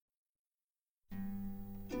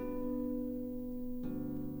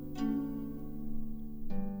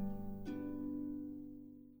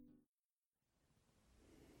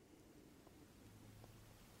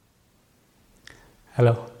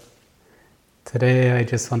Hello. Today I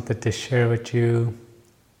just wanted to share with you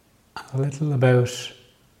a little about,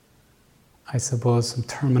 I suppose, some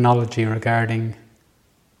terminology regarding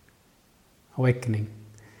awakening.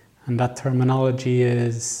 And that terminology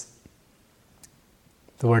is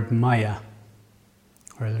the word Maya,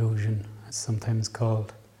 or illusion, as sometimes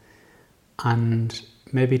called. And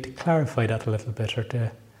maybe to clarify that a little bit, or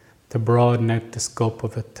to broaden out the scope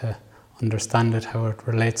of it, to understand it, how it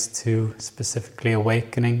relates to specifically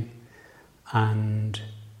awakening and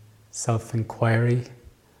self-inquiry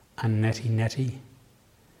and neti-neti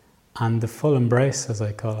and the full embrace, as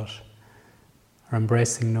I call it, or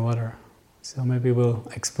embracing no other. So maybe we'll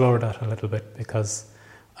explore that a little bit, because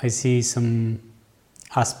I see some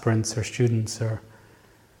aspirants or students or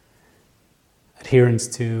adherents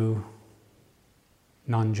to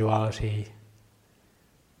non-duality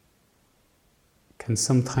can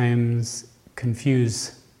sometimes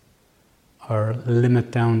confuse or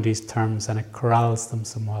limit down these terms, and it corrals them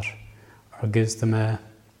somewhat, or gives them a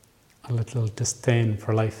little disdain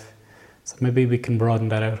for life. So maybe we can broaden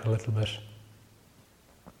that out a little bit.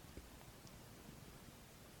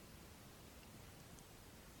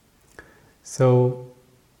 So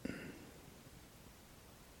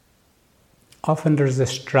often there's a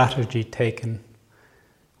strategy taken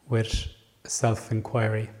with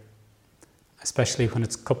self-inquiry, especially when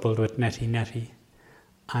it's coupled with neti-neti,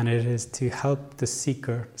 and it is to help the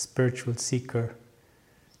seeker, spiritual seeker,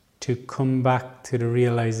 to come back to the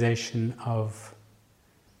realization of,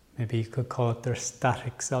 maybe you could call it their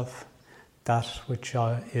static self, that which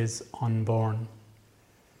is unborn.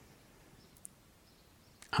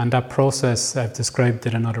 And that process, I've described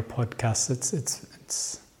it in other podcasts,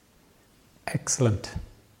 it's excellent,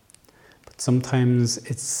 but sometimes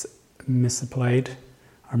it's misapplied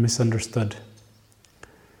or misunderstood.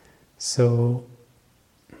 So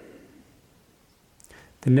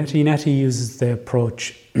the neti-neti uses the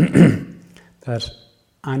approach that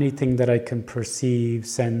anything that I can perceive,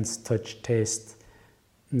 sense, touch, taste,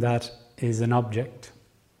 that is an object.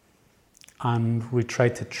 And we try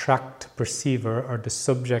to track the perceiver, or the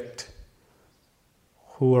subject,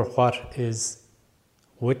 who or what is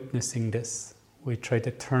witnessing this. We try to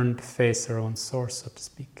turn to face our own source, so to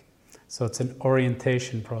speak. So it's an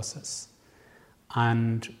orientation process.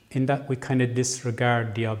 And in that we kind of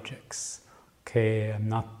disregard the objects. Okay, I'm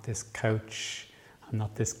not this couch, I'm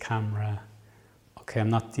not this camera. Okay, I'm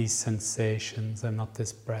not these sensations, I'm not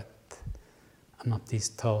this breath, I'm not these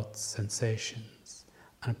thoughts, sensations.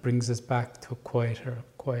 And it brings us back to a quieter,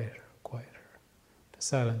 the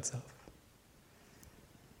silent self.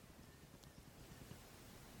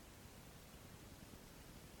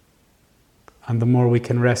 And the more we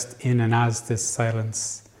can rest in and as this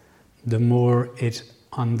silence, the more it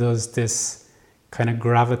undoes this kind of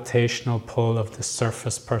gravitational pull of the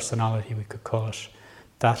surface personality, we could call it,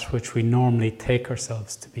 that which we normally take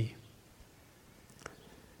ourselves to be.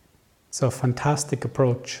 So a fantastic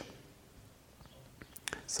approach.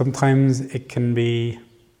 Sometimes it can be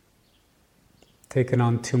taken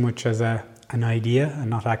on too much as an idea and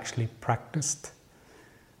not actually practiced.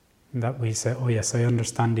 That we say, oh yes, I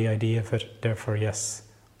understand the idea of it, therefore yes,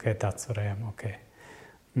 okay, that's what I am, okay.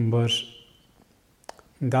 But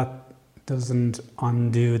that doesn't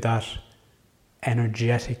undo that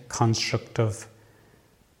energetic construct of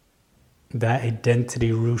the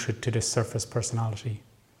identity rooted to the surface personality.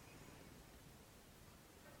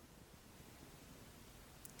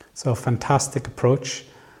 So a fantastic approach,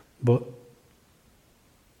 but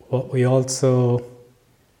what we also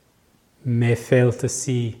may fail to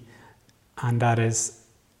see, and that is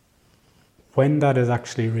when that is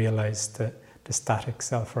actually realized, the static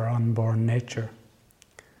self or unborn nature,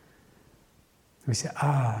 we say,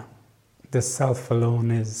 the self alone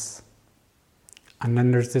is. And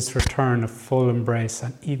then there's this return of full embrace,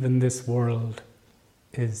 and even this world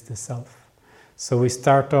is the self. So we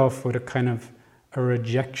start off with a kind of a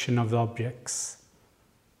rejection of the objects.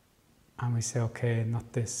 And we say, okay,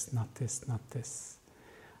 not this, not this, not this.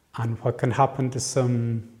 And what can happen to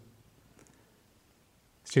some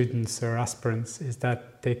students or aspirants is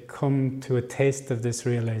that they come to a taste of this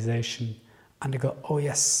realization and they go, oh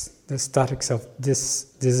yes, the static self,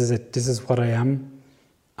 this is it, this is what I am,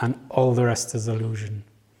 and all the rest is illusion.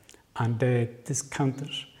 And they discount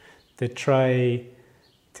it. They try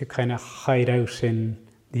to kind of hide out in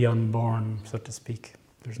the unborn, so to speak.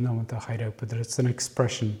 There's no one to hide out, but it's an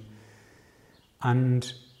expression.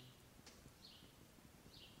 And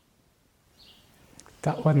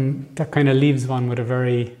that kind of leaves one with a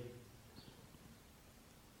very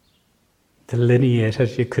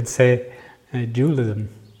delineated, you could say, dualism,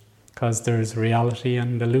 because there's reality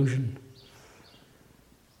and illusion.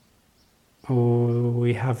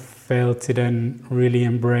 we have failed to then really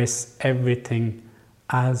embrace everything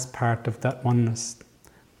as part of that oneness.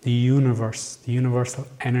 The universe, the universal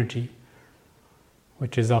energy,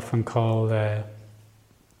 which is often called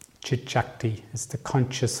Chit Shakti, is the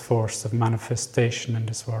conscious force of manifestation in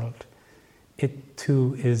this world. It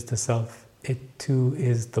too is the self. It too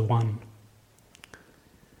is the one.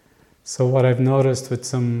 So what I've noticed with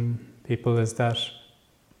some people is that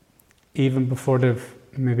even before they've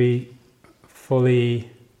maybe fully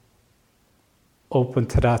open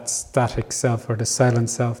to that static self or the silent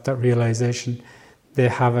self, that realization, they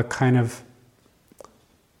have a kind of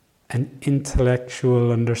an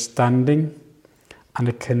intellectual understanding, and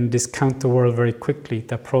it can discount the world very quickly.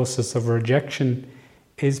 That process of rejection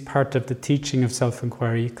is part of the teaching of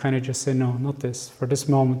self-inquiry. You kind of just say, no, not this. For this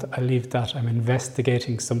moment, I leave that. I'm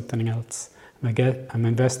investigating something else. I'm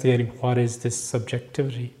investigating what is this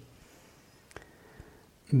subjectivity.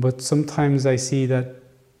 But sometimes I see that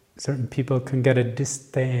certain people can get a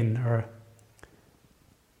disdain or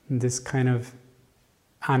this kind of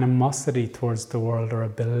animosity towards the world, or a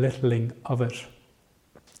belittling of it,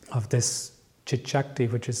 of this Chit Shakti,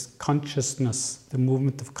 which is consciousness, the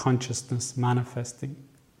movement of consciousness manifesting.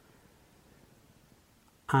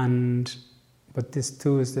 But this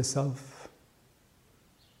too is the self.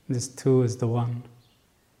 This too is the one.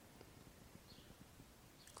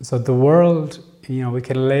 So the world, we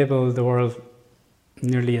can label the world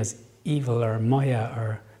nearly as evil or Maya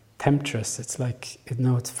or temptress. It's like,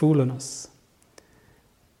 it's fooling us.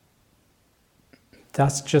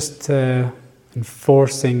 That's just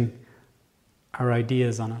enforcing our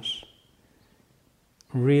ideas on it.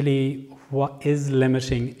 Really, what is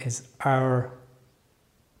limiting is our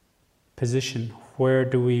position. Where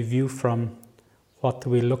do we view from? What do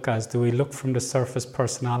we look as? Do we look from the surface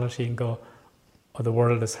personality and go, oh, the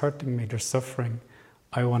world is hurting me, they're suffering.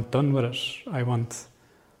 I want done with it. I want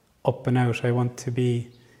up and out. I want to be,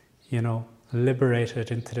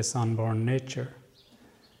 liberated into this unborn nature.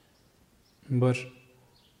 But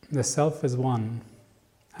the self is one,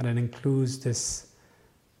 and it includes this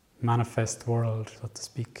manifest world, so to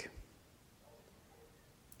speak.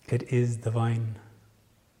 It is divine.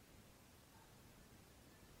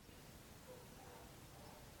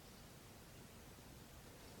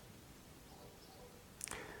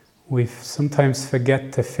 We sometimes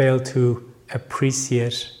forget to fail to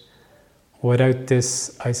appreciate, without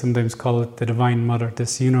this, I sometimes call it the Divine Mother,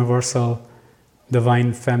 this universal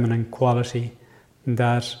divine feminine quality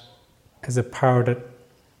that is a power that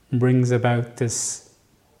brings about this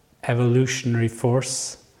evolutionary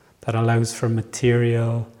force that allows for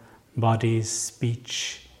material, bodies,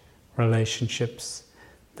 speech, relationships.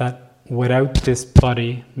 That without this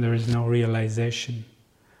body, there is no realization.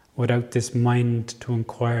 Without this mind to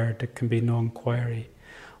inquire, there can be no inquiry.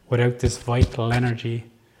 Without this vital energy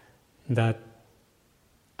that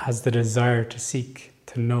has the desire to seek,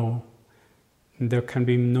 to know, there can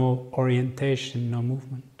be no orientation, no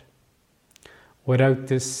movement. Without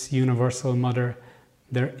this universal mother,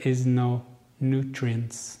 there is no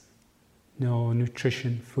nutrients, no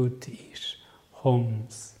nutrition, food to eat,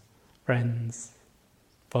 homes, friends,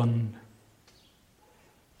 fun.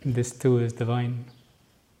 This too is divine.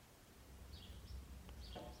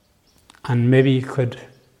 And maybe you could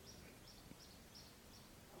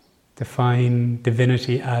define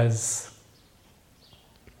divinity as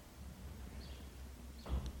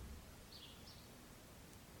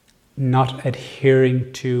not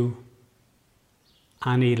adhering to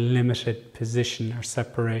any limited position or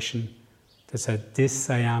separation that said, this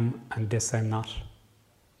I am and this I'm not.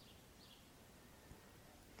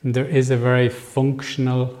 And there is a very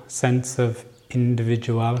functional sense of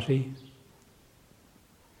individuality,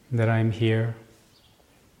 that I'm here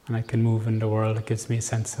and I can move in the world. It gives me a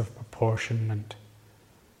sense of proportion and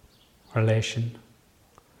relation.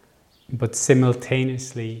 But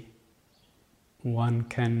simultaneously, one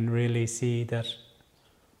can really see that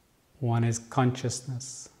one is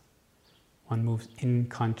consciousness. One moves in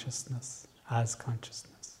consciousness, as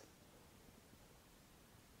consciousness.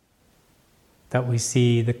 That we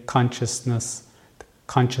see the consciousness, the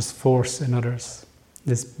conscious force in others,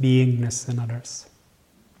 this beingness in others.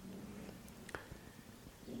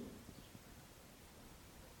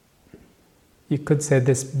 You could say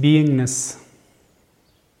this beingness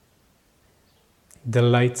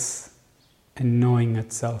delights in knowing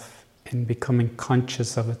itself, in becoming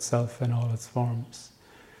conscious of itself in all its forms.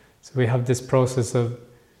 So we have this process of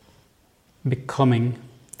becoming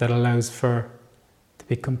that allows for to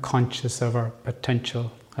become conscious of our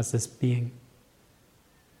potential as this being.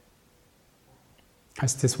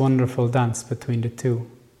 It's this wonderful dance between the two.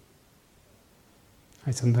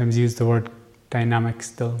 I sometimes use the word dynamic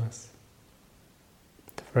stillness.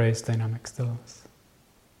 The phrase dynamic stillness.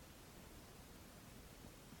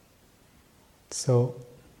 So,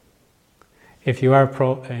 if you are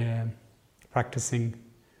practicing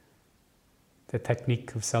the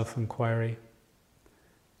technique of self-inquiry,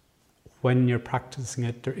 when you're practicing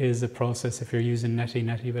it, there is a process, if you're using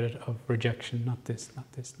neti with it, of rejection. Not this, not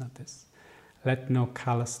this, not this. Let no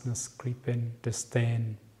callousness creep in,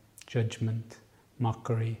 disdain, judgment,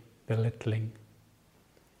 mockery, belittling.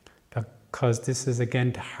 Because this is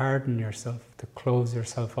again to harden yourself, to close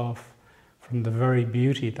yourself off from the very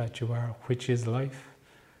beauty that you are, which is life.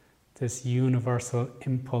 This universal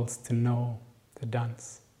impulse to know, to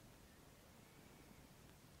dance.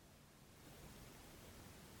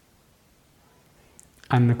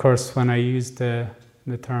 And of course, when I use the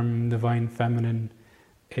term divine feminine,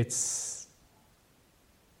 it's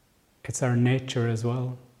our nature as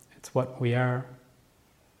well. It's what we are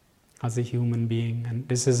as a human being. And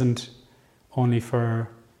this isn't only for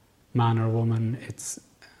man or woman. It's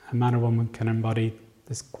a man or woman can embody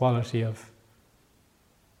this quality of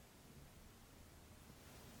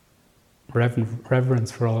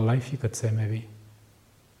reverence for all life, you could say, maybe.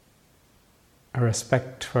 A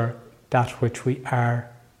respect for that which we are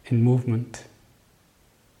in movement.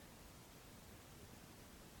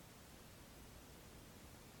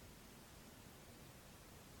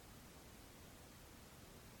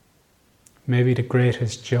 Maybe the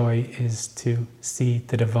greatest joy is to see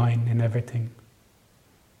the divine in everything.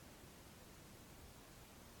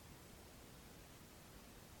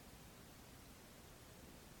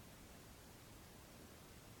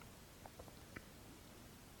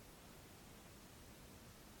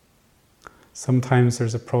 Sometimes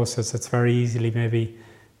there's a process that's very easily maybe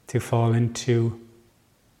to fall into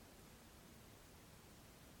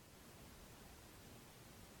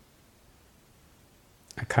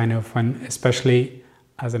a kind of, when, especially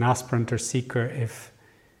as an aspirant or seeker, if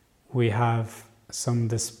we have some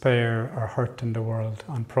despair or hurt in the world,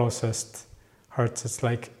 unprocessed hurts, it's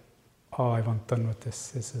like, oh, I want done with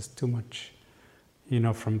this is too much,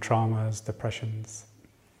 from traumas, depressions.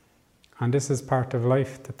 And this is part of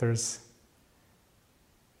life, that there's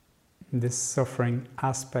this suffering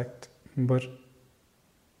aspect, but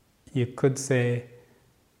you could say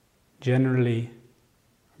generally,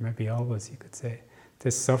 or maybe always you could say,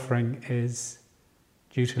 this suffering is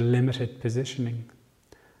due to limited positioning,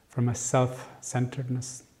 from a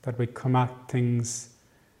self-centeredness, that we come at things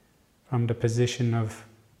from the position of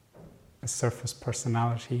a surface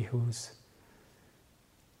personality who's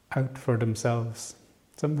out for themselves,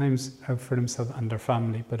 sometimes out for themselves and their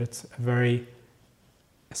family, but it's a very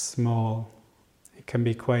small, it can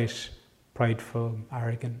be quite prideful,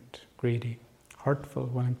 arrogant, greedy, hurtful,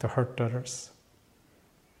 willing to hurt others,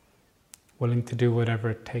 willing to do whatever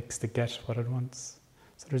it takes to get what it wants.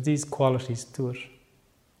 So there's these qualities to it.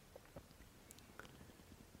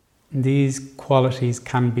 These qualities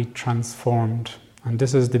can be transformed, and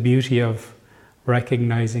this is the beauty of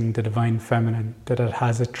recognizing the divine feminine, that it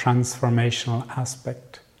has a transformational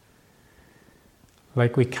aspect.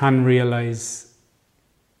 Like we can realize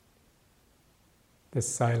this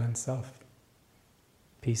silent self,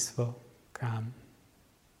 peaceful, calm,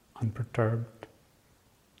 unperturbed.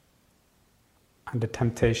 And the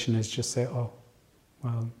temptation is just say, oh,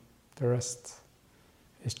 well, the rest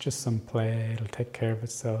is just some play, it'll take care of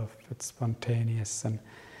itself, it's spontaneous, and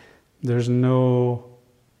there's nearly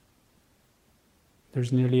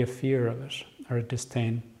a fear of it, or a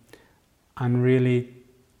disdain. And really,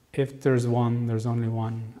 if there's one, there's only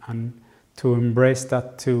one. And to embrace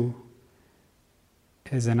that too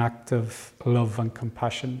is an act of love and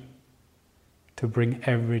compassion, to bring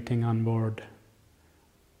everything on board.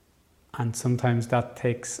 And sometimes that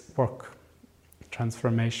takes work,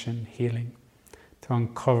 transformation, healing, to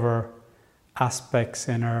uncover aspects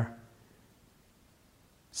in our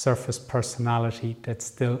surface personality that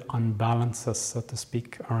still unbalance us, so to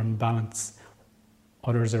speak, or unbalance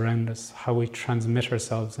others around us, how we transmit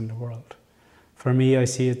ourselves in the world. For me, I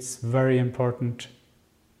see it's very important.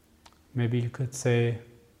 Maybe you could say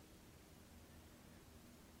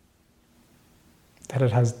that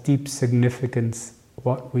it has deep significance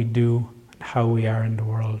what we do and how we are in the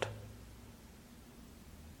world.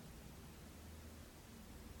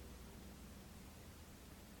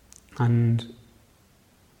 And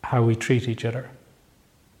how we treat each other.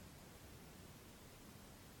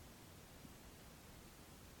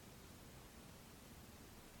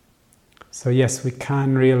 So yes, we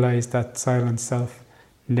can realize that silent self.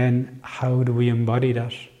 And then how do we embody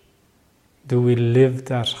that? Do we live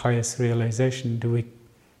that highest realization? Do we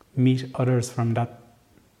meet others from that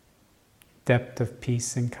depth of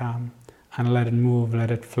peace and calm? and let it move, let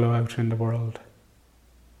it flow out in the world.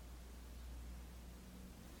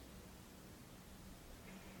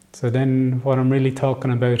 So then what I'm really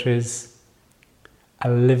talking about is a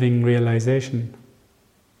living realization.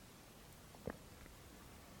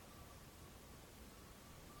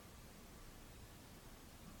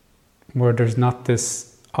 Where there's not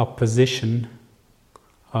this opposition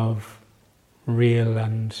of real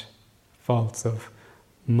and false, of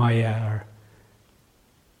Maya, or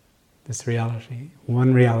this reality,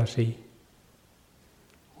 one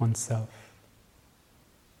oneself,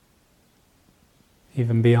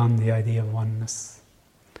 even beyond the idea of oneness.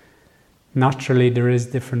 Naturally, there is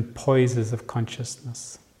different poises of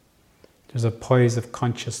consciousness. There's a poise of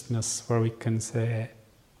consciousness where we can say,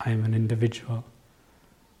 I'm an individual.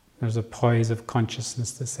 There's a poise of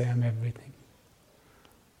consciousness to say, I'm everything.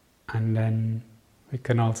 And then we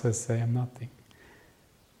can also say, I'm nothing.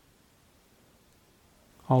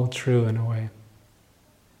 All true in a way.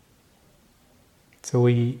 So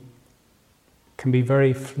we can be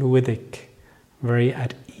very fluidic, very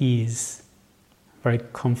at ease, very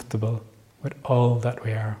comfortable with all that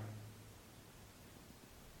we are.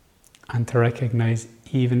 And to recognize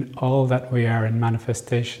even all that we are in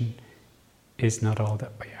manifestation is not all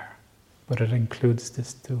that we are, but it includes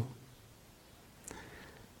this too.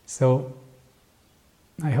 So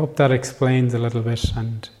I hope that explains a little bit,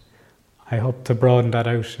 and I hope to broaden that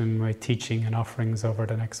out in my teaching and offerings over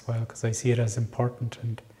the next while, because I see it as important,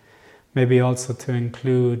 and maybe also to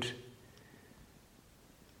include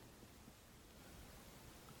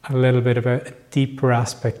a little bit about a deeper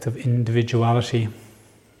aspect of individuality,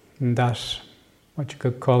 and that what you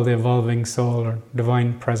could call the evolving soul or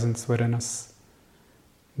divine presence within us,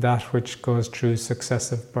 that which goes through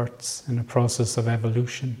successive births in a process of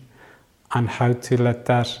evolution, and how to let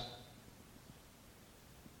that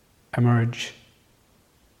emerge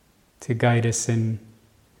to guide us in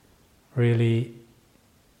really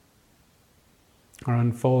our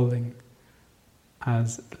unfolding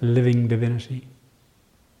as living divinity.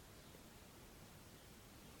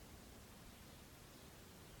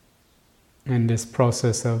 In this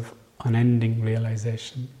process of unending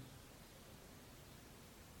realization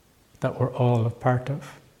that we're all a part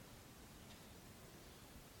of.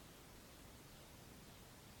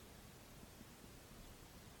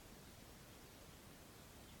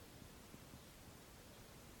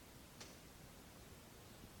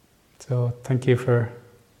 So thank you for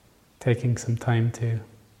taking some time to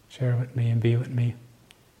share with me and be with me,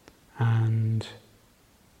 and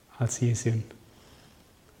I'll see you soon.